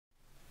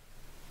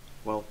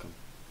Welcome.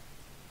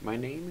 My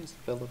name is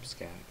Philip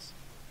Skaggs.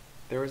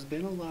 There has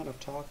been a lot of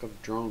talk of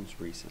drones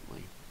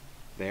recently.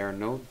 They are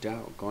no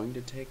doubt going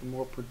to take a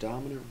more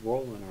predominant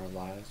role in our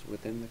lives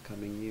within the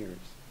coming years.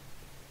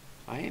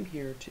 I am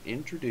here to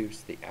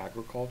introduce the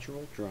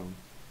agricultural drone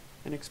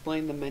and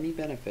explain the many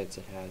benefits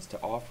it has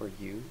to offer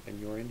you and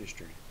your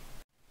industry.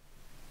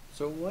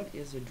 So what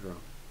is a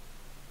drone?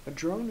 A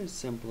drone is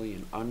simply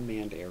an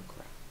unmanned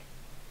aircraft.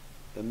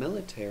 The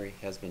military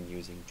has been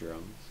using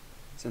drones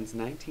since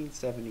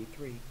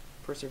 1973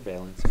 for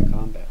surveillance and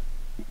combat.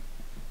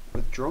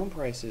 With drone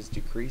prices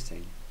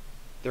decreasing,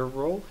 their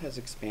role has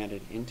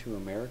expanded into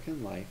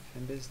American life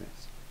and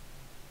business.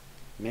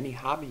 Many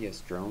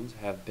hobbyist drones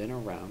have been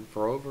around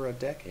for over a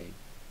decade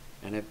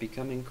and have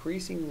become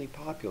increasingly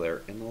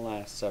popular in the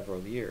last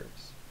several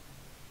years.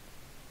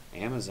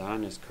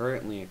 Amazon is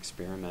currently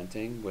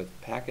experimenting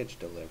with package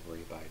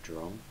delivery by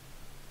drone.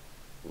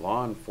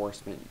 Law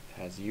enforcement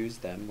has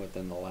used them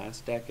within the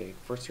last decade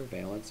for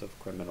surveillance of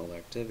criminal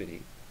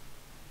activity.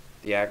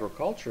 The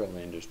agricultural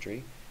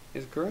industry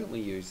is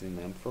currently using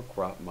them for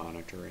crop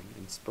monitoring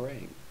and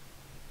spraying.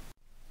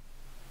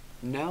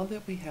 Now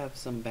that we have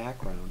some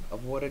background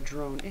of what a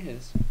drone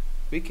is,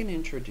 we can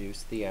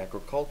introduce the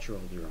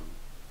agricultural drone.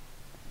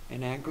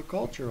 An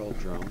agricultural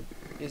drone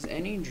is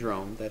any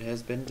drone that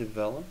has been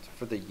developed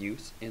for the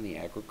use in the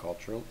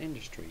agricultural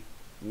industry,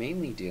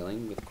 mainly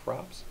dealing with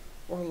crops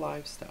or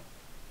livestock.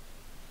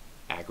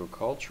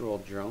 Agricultural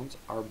drones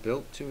are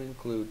built to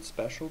include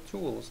special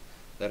tools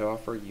that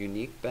offer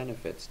unique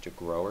benefits to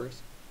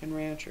growers and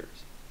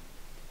ranchers.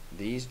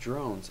 These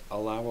drones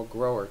allow a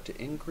grower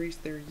to increase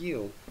their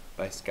yield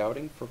by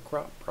scouting for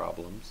crop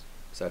problems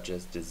such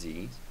as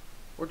disease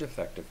or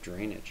defective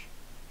drainage.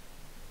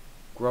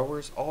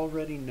 Growers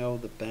already know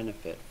the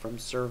benefit from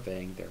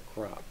surveying their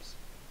crops.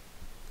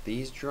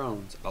 These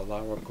drones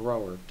allow a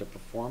grower to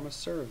perform a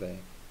survey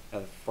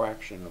at a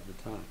fraction of the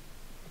time.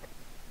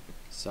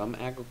 Some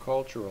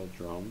agricultural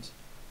drones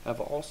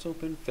have also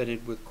been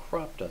fitted with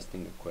crop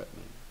dusting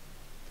equipment.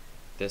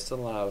 This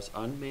allows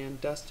unmanned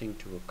dusting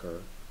to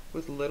occur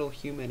with little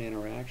human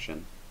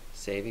interaction,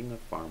 saving the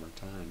farmer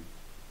time.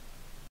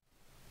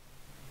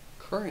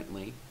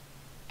 Currently,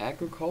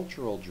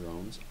 agricultural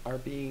drones are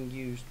being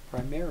used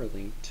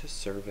primarily to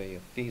survey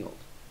a field.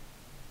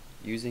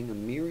 Using a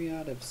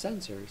myriad of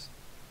sensors,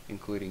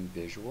 including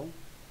visual,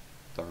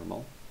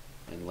 thermal,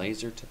 and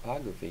laser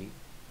topography,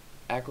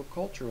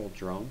 agricultural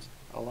drones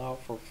allow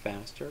for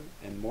faster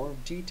and more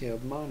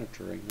detailed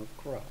monitoring of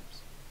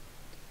crops.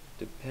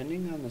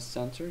 Depending on the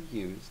sensor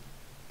used,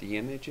 the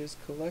images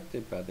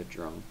collected by the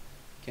drone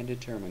can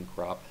determine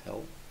crop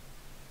health,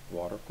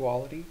 water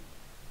quality,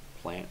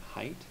 plant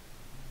height,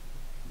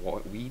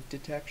 weed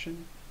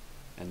detection,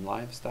 and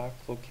livestock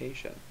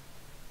location.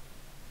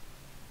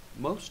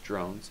 Most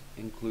drones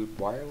include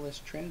wireless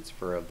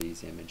transfer of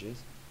these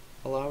images,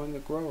 allowing a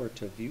grower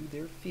to view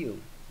their field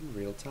in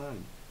real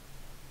time.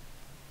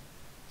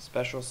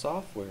 Special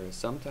software is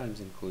sometimes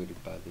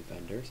included by the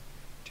vendors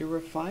to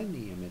refine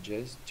the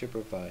images to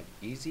provide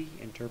easy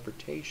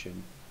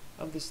interpretation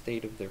of the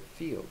state of their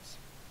fields.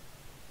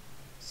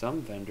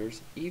 Some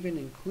vendors even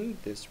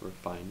include this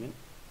refinement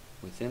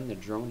within the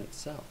drone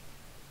itself.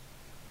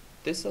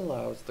 This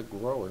allows the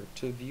grower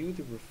to view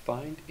the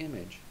refined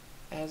image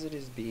as it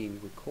is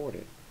being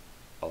recorded,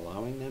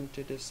 allowing them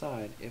to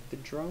decide if the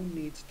drone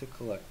needs to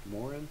collect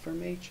more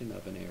information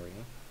of an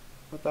area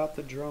without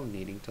the drone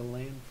needing to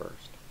land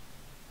first.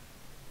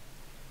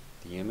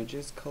 The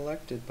images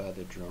collected by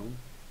the drone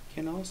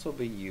can also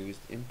be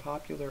used in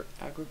popular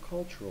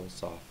agricultural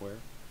software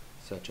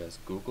such as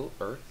Google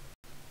Earth,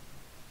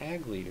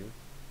 Ag Leader,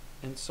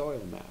 and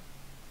Soil Map.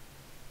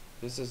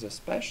 This is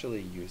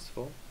especially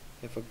useful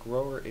if a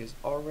grower is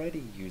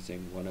already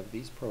using one of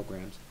these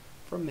programs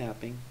for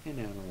mapping and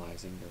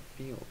analyzing their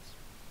fields.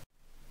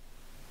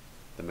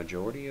 The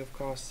majority of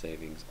cost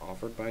savings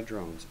offered by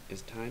drones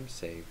is time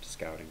saved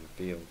scouting a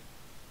field.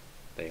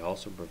 They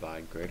also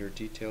provide greater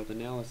detailed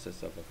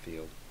analysis of a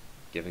field,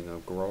 giving a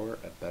grower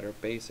a better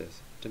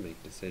basis to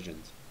make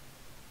decisions.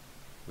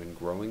 When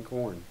growing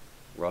corn,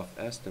 rough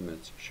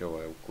estimates show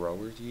a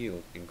grower's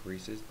yield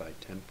increases by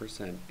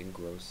 10% in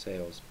gross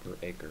sales per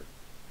acre.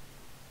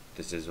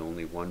 This is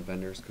only one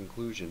vendor's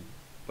conclusion,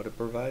 but it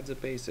provides a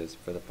basis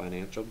for the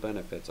financial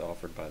benefits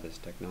offered by this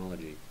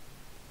technology.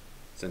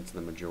 Since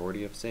the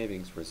majority of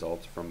savings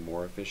results from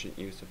more efficient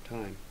use of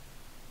time,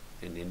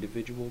 an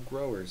individual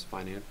grower's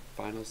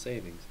final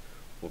savings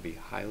will be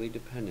highly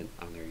dependent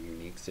on their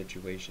unique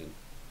situation.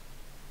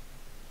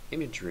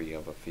 Imagery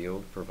of a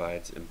field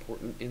provides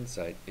important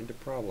insight into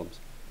problems,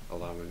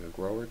 allowing a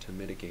grower to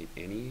mitigate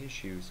any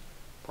issues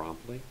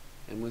promptly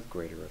and with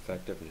greater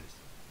effectiveness.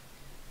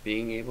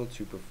 Being able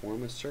to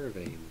perform a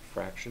survey in the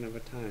fraction of a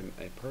time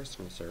a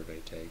personal survey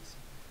takes,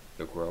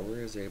 the grower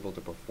is able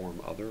to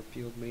perform other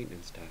field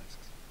maintenance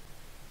tasks.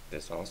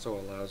 This also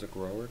allows a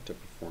grower to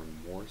perform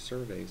more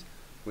surveys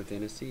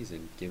within a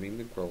season, giving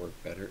the grower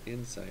better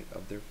insight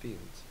of their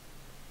fields.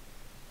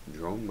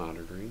 Drone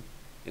monitoring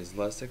is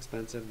less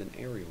expensive than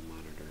aerial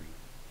monitoring.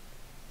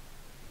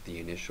 The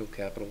initial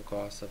capital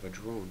cost of a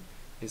drone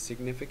is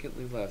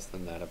significantly less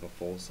than that of a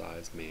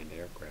full-size manned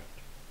aircraft.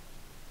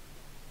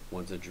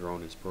 Once a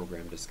drone is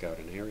programmed to scout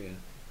an area,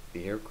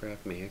 the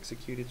aircraft may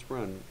execute its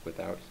run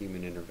without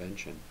human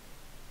intervention.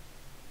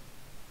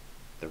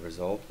 The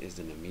result is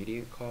an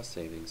immediate cost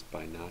savings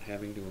by not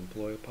having to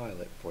employ a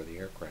pilot for the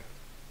aircraft.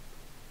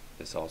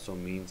 This also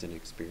means an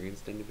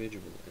experienced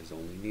individual is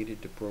only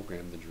needed to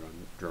program the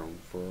drone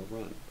for a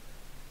run.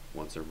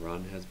 Once a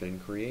run has been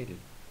created,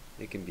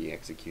 it can be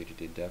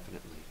executed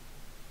indefinitely.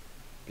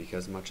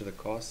 Because much of the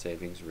cost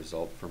savings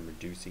result from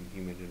reducing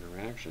human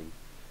interaction,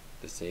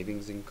 the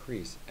savings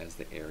increase as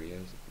the area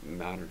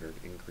monitored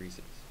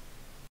increases.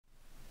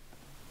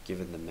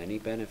 Given the many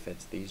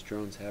benefits these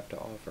drones have to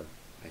offer,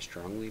 I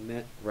strongly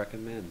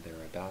recommend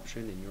their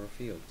adoption in your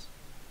fields.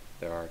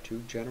 There are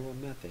two general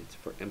methods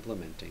for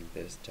implementing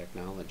this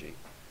technology.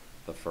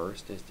 The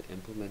first is to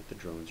implement the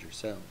drones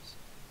yourselves.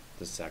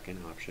 The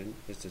second option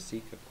is to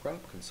seek a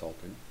crop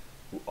consultant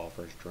who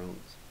offers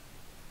drones.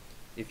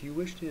 If you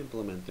wish to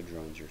implement the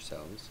drones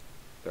yourselves,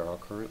 there are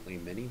currently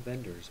many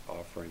vendors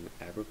offering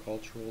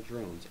agricultural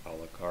drones a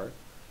la carte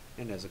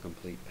and as a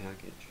complete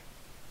package.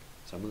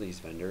 Some of these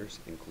vendors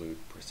include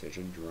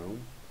Precision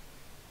Drone,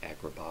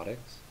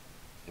 Agrobotics,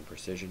 and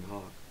Precision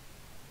Hawk.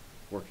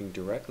 Working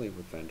directly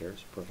with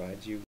vendors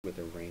provides you with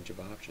a range of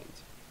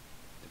options.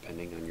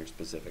 Depending on your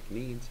specific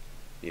needs,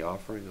 the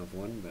offering of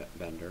one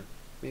vendor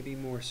may be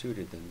more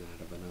suited than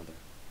that of another.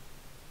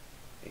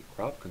 A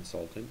crop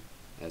consultant,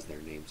 as their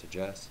name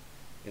suggests,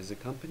 is a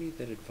company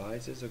that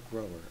advises a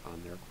grower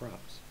on their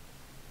crops.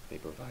 They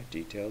provide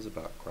details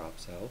about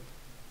crops' health,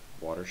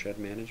 watershed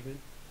management,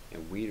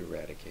 and weed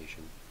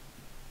eradication.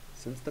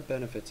 Since the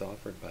benefits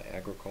offered by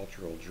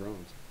agricultural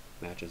drones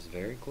matches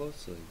very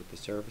closely with the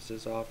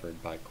services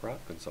offered by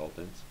crop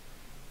consultants,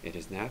 it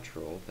is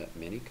natural that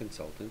many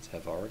consultants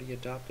have already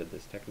adopted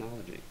this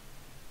technology.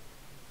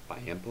 By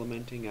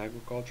implementing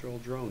agricultural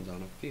drones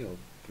on a field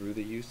through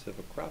the use of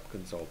a crop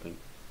consultant,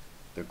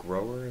 the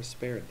grower is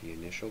spared the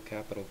initial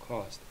capital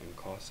cost and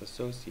costs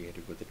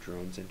associated with the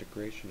drone's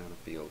integration on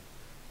a field,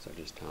 such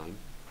as time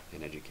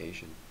and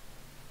education.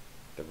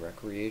 The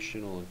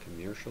recreational and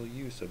commercial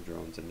use of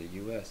drones in the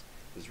U.S.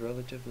 is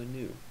relatively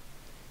new.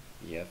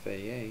 The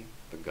FAA,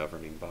 the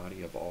governing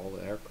body of all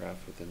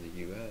aircraft within the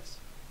U.S.,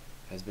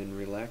 has been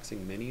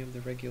relaxing many of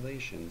the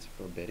regulations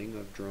forbidding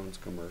of drones'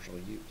 commercial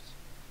use.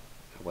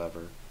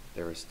 However,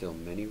 there are still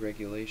many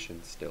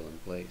regulations still in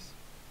place,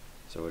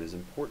 so it is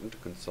important to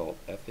consult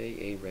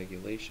FAA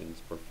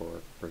regulations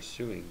before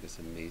pursuing this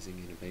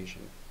amazing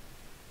innovation.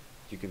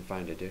 You can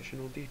find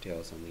additional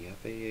details on the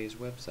FAA's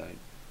website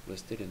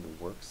listed in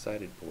the Works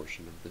Cited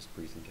portion of this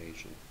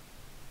presentation.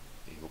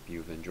 I hope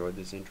you've enjoyed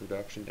this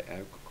introduction to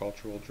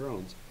agricultural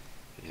drones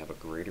and have a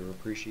greater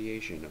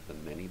appreciation of the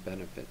many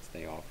benefits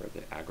they offer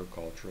the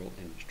agricultural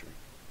industry.